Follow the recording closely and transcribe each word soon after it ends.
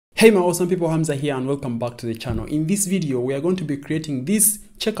Hey my awesome people, Hamza here and welcome back to the channel. In this video, we are going to be creating this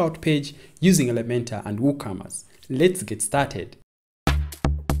checkout page using Elementor and WooCommerce. Let's get started.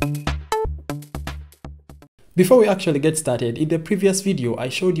 Before we actually get started, in the previous video, I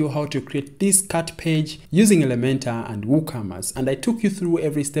showed you how to create this cart page using Elementor and WooCommerce, and I took you through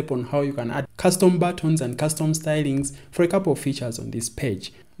every step on how you can add custom buttons and custom stylings for a couple of features on this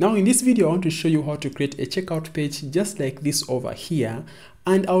page. Now in this video, I want to show you how to create a checkout page just like this over here.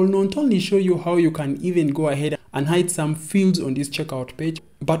 And I will not only show you how you can even go ahead and hide some fields on this checkout page,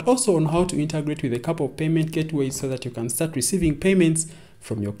 but also on how to integrate with a couple of payment gateways so that you can start receiving payments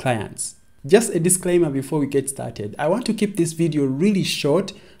from your clients. Just a disclaimer before we get started. I want to keep this video really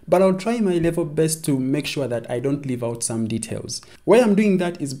short, but I'll try my level best to make sure that I don't leave out some details. Why I'm doing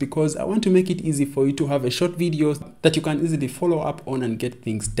that is because I want to make it easy for you to have a short video that you can easily follow up on and get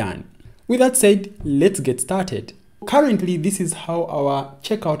things done. With that said, let's get started. Currently, this is how our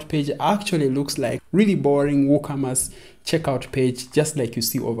checkout page actually looks like. Really boring WooCommerce checkout page, just like you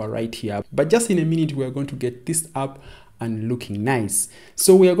see over right here. But just in a minute, we are going to get this up and looking nice.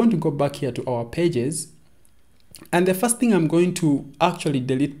 So we are going to go back here to our pages. And the first thing I'm going to actually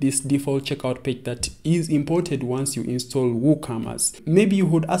delete this default checkout page that is imported once you install WooCommerce. Maybe you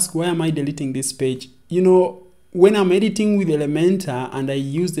would ask, why am I deleting this page? You know, when I'm editing with Elementor and I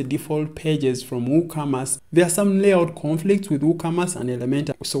use the default pages from WooCommerce, there are some layout conflicts with WooCommerce and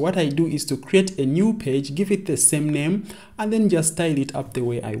Elementor. So what I do is to create a new page, give it the same name, and then just style it up the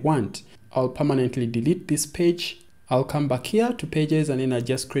way I want. I'll permanently delete this page. I'll come back here to pages and then I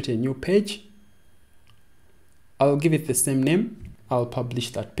just create a new page. I'll give it the same name. I'll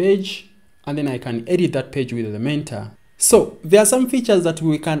publish that page and then I can edit that page with Elementor. So there are some features that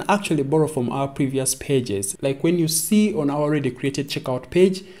we can actually borrow from our previous pages. Like when you see on our already created checkout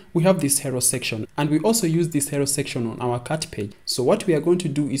page, we have this hero section, and we also use this hero section on our cart page. So what we are going to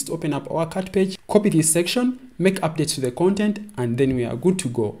do is to open up our cart page, copy this section, make updates to the content, and then we are good to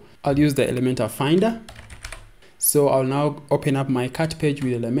go. I'll use the Elementor Finder. So I'll now open up my cart page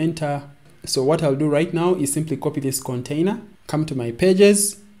with Elementor. So what I'll do right now is simply copy this container, come to my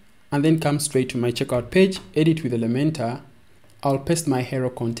pages, and then come straight to my checkout page, edit with Elementor. I'll paste my hero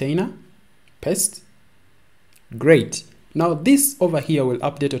container, paste. Great. Now this over here will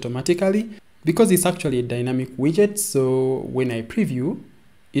update automatically because it's actually a dynamic widget. So when I preview,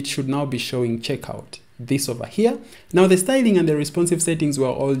 it should now be showing checkout. This over here. Now the styling and the responsive settings were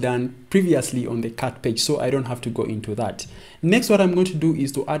all done previously on the cart page, so I don't have to go into that. Next, what I'm going to do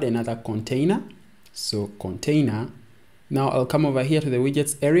is to add another container. So container. Now I'll come over here to the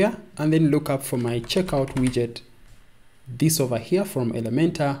widgets area and then look up for my checkout widget. This over here from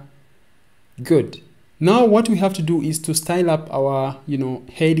Elementor. Good. Now what we have to do is to style up our,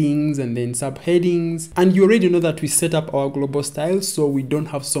 headings and then subheadings. And you already know that we set up our global style, so we don't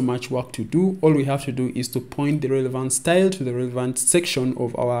have so much work to do. All we have to do is to point the relevant style to the relevant section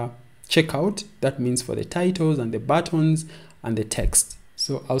of our checkout. That means for the titles and the buttons and the text.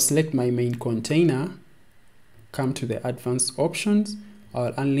 So I'll select my main container, come to the advanced options.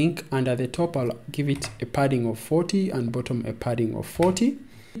 I'll unlink, and at the top I'll give it a padding of 40 and bottom a padding of 40.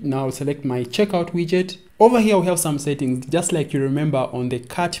 Now I'll select my checkout widget. Over here we have some settings. Just like you remember on the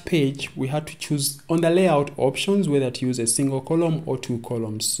cart page, we had to choose on the layout options whether to use a single column or two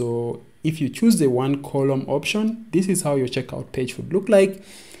columns. So if you choose the one column option, this is how your checkout page would look like.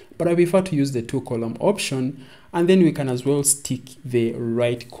 But I prefer to use the two column option, and then we can as well stick the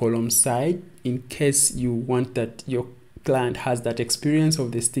right column side in case you want that your client has that experience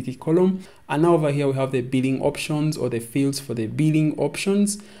of the sticky column. And now over here we have the billing options or the fields for the billing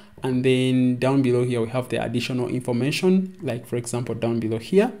options, and then down below here we have the additional information, like for example down below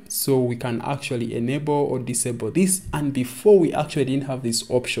here. So we can actually enable or disable this. And before, we actually didn't have this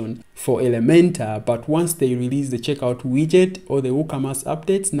option for Elementor, but once they release the checkout widget or the WooCommerce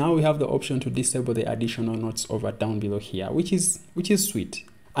updates, now we have the option to disable the additional notes over down below here, which is sweet.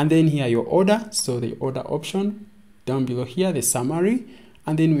 And then here your order, so the order option. Down below here, the summary,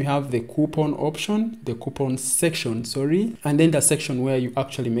 and then we have the coupon option, the coupon section, and then the section where you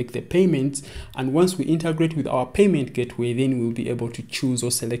actually make the payments. And once we integrate with our payment gateway, then we'll be able to choose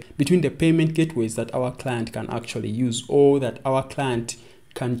or select between the payment gateways that our client can actually use or that our client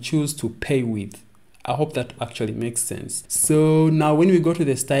can choose to pay with. I hope that actually makes sense. So now when we go to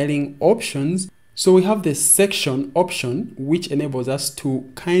the styling options, so we have the section option, which enables us to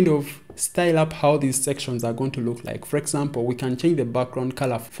kind of style up how these sections are going to look like. For example, we can change the background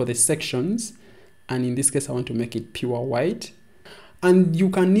color for the sections, and in this case I want to make it pure white. And you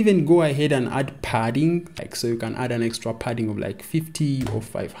can even go ahead and add padding, so you can add an extra padding of like 50 or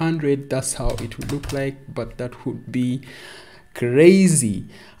 500. That's how it would look like, but that would be crazy.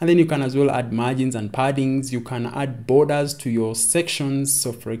 And then you can as well add margins and paddings. You can add borders to your sections.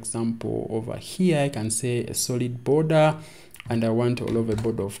 So for example, over here I can say a solid border, and I want all of a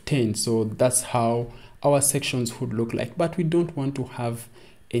border of 10. So that's how our sections would look like, but we don't want to have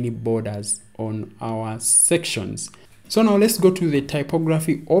any borders on our sections. So now let's go to the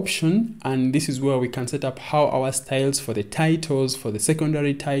typography option, and this is where we can set up how our styles for the titles, for the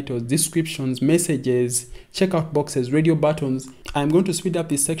secondary titles, descriptions, messages, checkout boxes, radio buttons. I'm going to speed up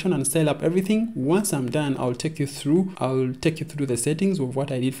this section and style up everything. Once I'm done, I'll take you through the settings of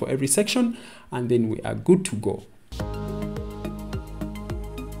what I did for every section, and then we are good to go.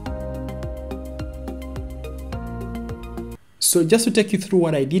 So just to take you through,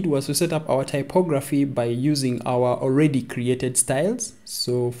 what I did was to set up our typography by using our already created styles.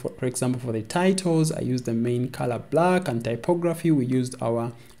 So for example, for the titles, I used the main color black, and typography, we used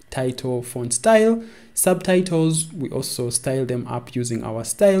our title font style. Subtitles, we also styled them up using our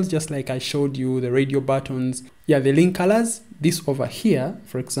styles, just like I showed you. The radio buttons, yeah, the link colors, this over here,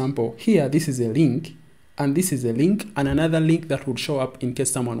 for example, here, this is a link, and this is a link, and another link that would show up in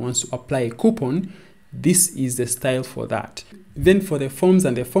case someone wants to apply a coupon. This is the style for that. Then for the forms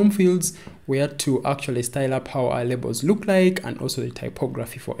and the form fields, we had to actually style up how our labels look like, and also the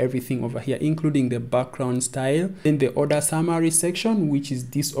typography for everything over here, including the background style. Then the order summary section, which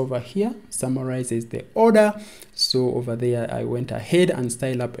is this over here, summarizes the order. So over there, I went ahead and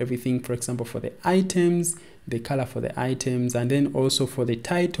styled up everything, for example, for the items, the color for the items, and then also for the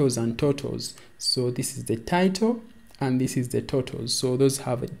titles and totals. So this is the title, and this is the totals. So those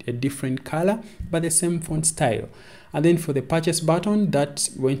have a different color, but the same font style. And then for the purchase button, that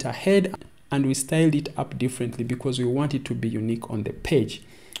went ahead and we styled it up differently because we want it to be unique on the page,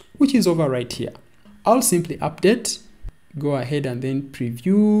 which is over right here. I'll simply update, go ahead and then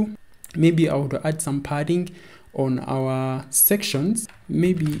preview. Maybe I would add some padding on our sections.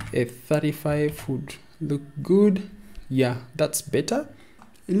 Maybe a 35 would look good. Yeah, that's better.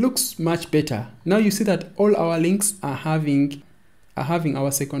 It looks much better. Now you see that all our links are having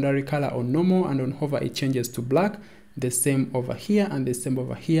our secondary color on normal, and on hover it changes to black. The same over here and the same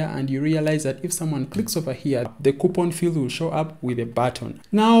over here, and you realize that if someone clicks over here, the coupon field will show up with a button.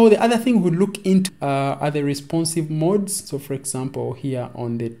 Now the other thing we'll look into are the responsive modes. So for example, here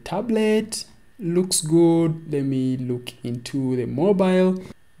on the tablet, looks good. Let me look into the mobile.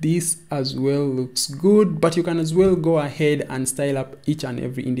 This as well looks good, but you can as well go ahead and style up each and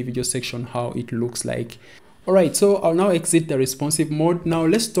every individual section how it looks like. All right, so I'll now exit the responsive mode. Now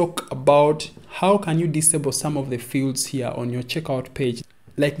let's talk about how can you disable some of the fields here on your checkout page.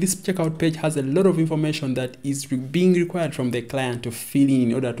 Like this checkout page has a lot of information that is being required from the client to fill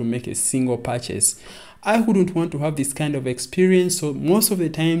in order to make a single purchase. I wouldn't want to have this kind of experience, so most of the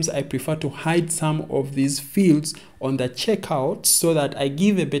times I prefer to hide some of these fields on the checkout so that I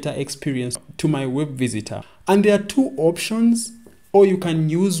give a better experience to my web visitor. And there are two options, or you can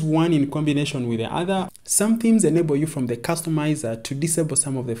use one in combination with the other. Some themes enable you from the customizer to disable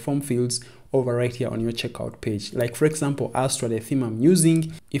some of the form fields over right here on your checkout page. Like for example, Astra, the theme I'm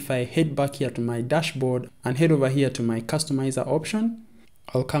using, if I head back here to my dashboard and head over here to my customizer option,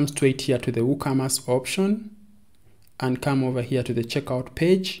 I'll come straight here to the WooCommerce option and come over here to the checkout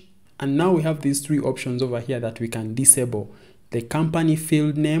page. And now we have these three options over here that we can disable: the company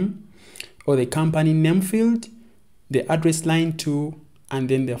field name, or the company name field, the address line to, and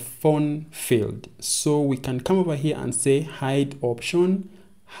then the phone field. So we can come over here and say hide option,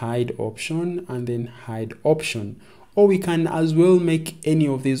 and then hide option. Or we can as well make any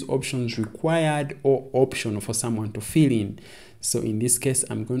of these options required or optional for someone to fill in. So in this case,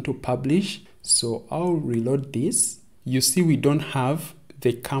 I'm going to publish. So I'll reload this. You see, we don't have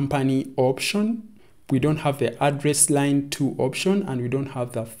the company option, we don't have the address line to option, and we don't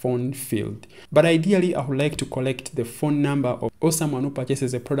have the phone field. But ideally, I would like to collect the phone number of someone who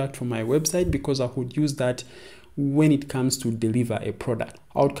purchases a product from my website, because I would use that when it comes to deliver a product.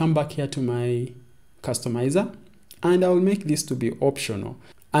 I would come back here to my customizer and I'll make this to be optional,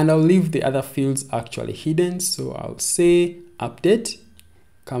 and I'll leave the other fields actually hidden. So I'll say update,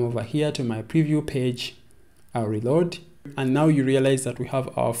 come over here to my preview page, I'll reload, and now you realize that we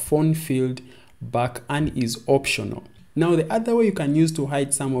have our phone field back and is optional. Now the other way you can use to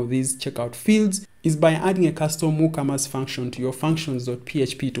hide some of these checkout fields is by adding a custom WooCommerce function to your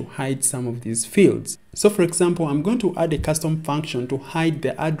functions.php to hide some of these fields. So for example, I'm going to add a custom function to hide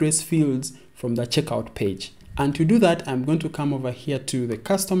the address fields from the checkout page. And to do that, I'm going to come over here to the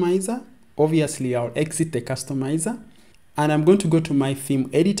customizer. Obviously, I'll exit the customizer and I'm going to go to my theme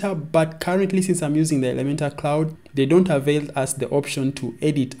editor. But currently, since I'm using the Elementor cloud, they don't avail us the option to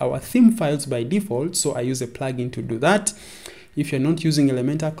edit our theme files by default. So I use a plugin to do that. If you're not using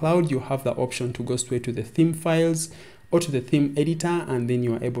Elementor Cloud, you have the option to go straight to the theme files or to the theme editor, and then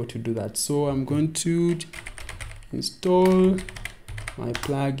you are able to do that. So I'm going to install my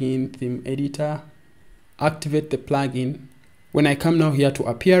plugin theme editor, activate the plugin. When I come now here to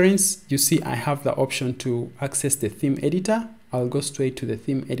appearance, you see I have the option to access the theme editor. I'll go straight to the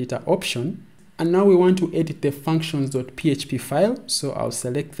theme editor option. And now we want to edit the functions.php file. So I'll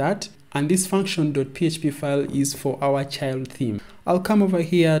select that. And this function.php file is for our child theme. I'll come over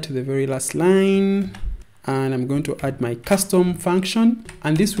here to the very last line, and I'm going to add my custom function.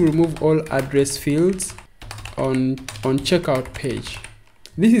 And this will remove all address fields on checkout page.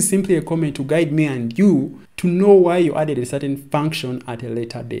 This is simply a comment to guide me and you to know why you added a certain function at a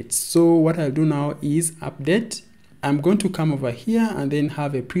later date. So what I'll do now is update. I'm going to come over here and then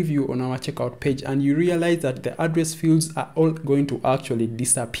have a preview on our checkout page, and you realize that the address fields are all going to actually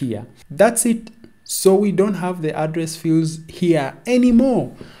disappear. That's it. So we don't have the address fields here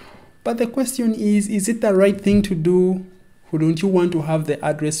anymore. But the question is it the right thing to do? Or don't you want to have the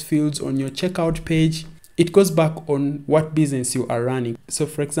address fields on your checkout page? It goes back on what business you are running. So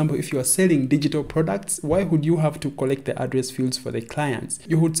for example, if you are selling digital products, why would you have to collect the address fields for the clients?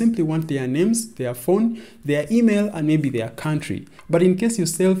 You would simply want their names, their phone, their email, and maybe their country. But in case you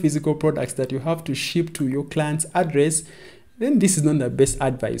sell physical products that you have to ship to your client's address, then this is not the best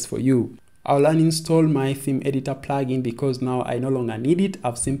advice for you. I'll uninstall my theme editor plugin because now I no longer need it.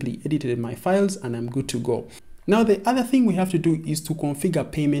 I've simply edited my files and I'm good to go. Now, the other thing we have to do is to configure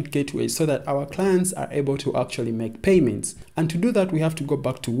payment gateways so that our clients are able to actually make payments. And to do that, we have to go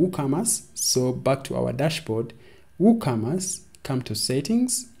back to WooCommerce. So back to our dashboard, WooCommerce, come to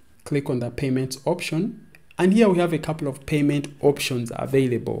settings, click on the payments option. And here we have a couple of payment options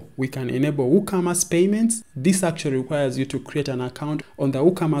available. We can enable WooCommerce payments. This actually requires you to create an account on the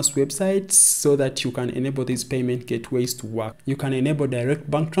WooCommerce website so that you can enable these payment gateways to work. You can enable direct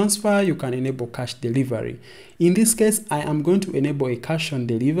bank transfer. You can enable cash delivery. In this case, I am going to enable a cash on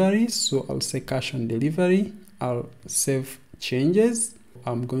delivery. So I'll say cash on delivery. I'll save changes.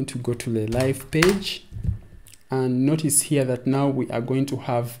 I'm going to go to the live page. And notice here that now we are going to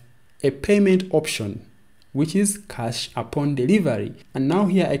have a payment option, which is cash upon delivery. And now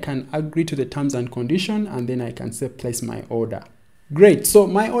here I can agree to the terms and condition, and then I can say place my order. Great, so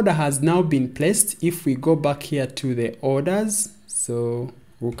my order has now been placed. If we go back here to the orders, so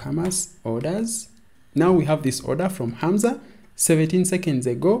WooCommerce orders, now we have this order from Hamza 17 seconds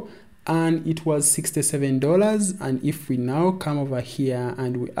ago, and it was $67. And if we now come over here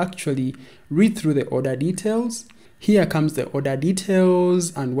and we actually read through the order details, here comes the order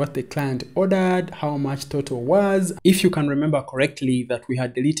details and what the client ordered, how much total was. If you can remember correctly that we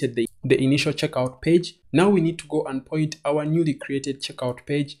had deleted the initial checkout page, now we need to go and point our newly created checkout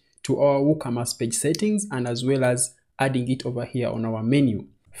page to our WooCommerce page settings, and as well as adding it over here on our menu.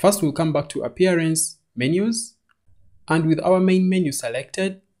 First, we'll come back to appearance, menus, and with our main menu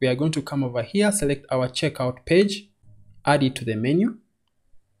selected, we are going to come over here, select our checkout page, add it to the menu,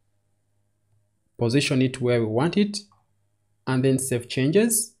 position it where we want it, and then save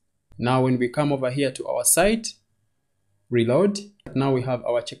changes. Now when we come over here to our site, reload, now we have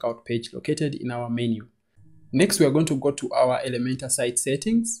our checkout page located in our menu. Next, we are going to go to our Elementor site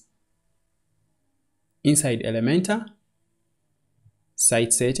settings. Inside Elementor,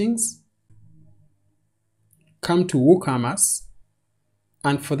 site settings, come to WooCommerce,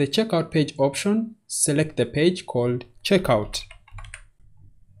 and for the checkout page option, select the page called checkout.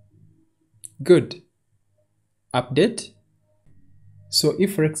 Good. Update. So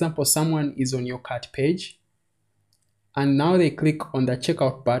if, for example, someone is on your cart page and now they click on the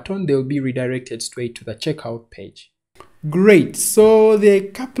checkout button, they'll be redirected straight to the checkout page. Great. So there are a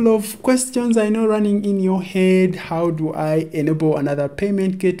couple of questions I know running in your head. How do I enable another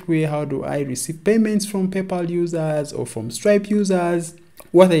payment gateway? How do I receive payments from PayPal users or from Stripe users?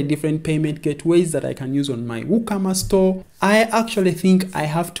 What are the different payment gateways that I can use on my WooCommerce store? I actually think I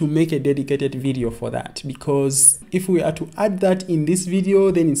have to make a dedicated video for that, because if we are to add that in this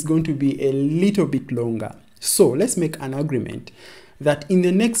video, then it's going to be a little bit longer. So let's make an agreement that in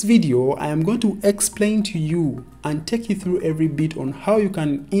the next video, I am going to explain to you and take you through every bit on how you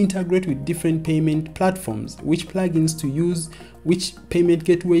can integrate with different payment platforms, which plugins to use, which payment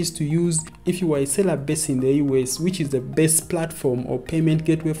gateways to use. If you are a seller based in the US, which is the best platform or payment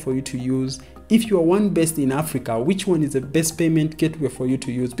gateway for you to use. If you are one based in Africa, which one is the best payment gateway for you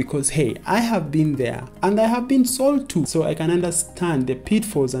to use? Because hey, I have been there and I have been sold to, so I can understand the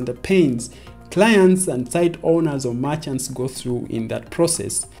pitfalls and the pains clients and site owners or merchants go through in that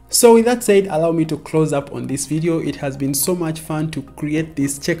process. So with that said, allow me to close up on this video. It has been so much fun to create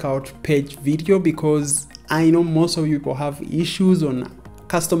this checkout page video because I know most of you people have issues on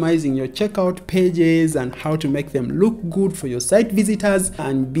customizing your checkout pages and how to make them look good for your site visitors,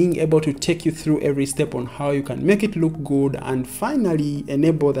 and being able to take you through every step on how you can make it look good and finally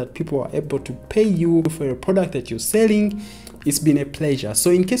enable that people are able to pay you for a product that you're selling. It's been a pleasure.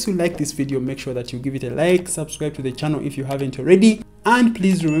 So in case you like this video, make sure that you give it a like, subscribe to the channel if you haven't already, and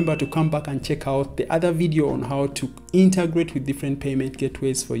please remember to come back and check out the other video on how to integrate with different payment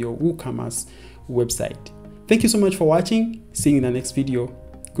gateways for your WooCommerce website. Thank you so much for watching. See you in the next video.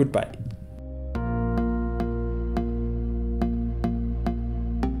 Goodbye.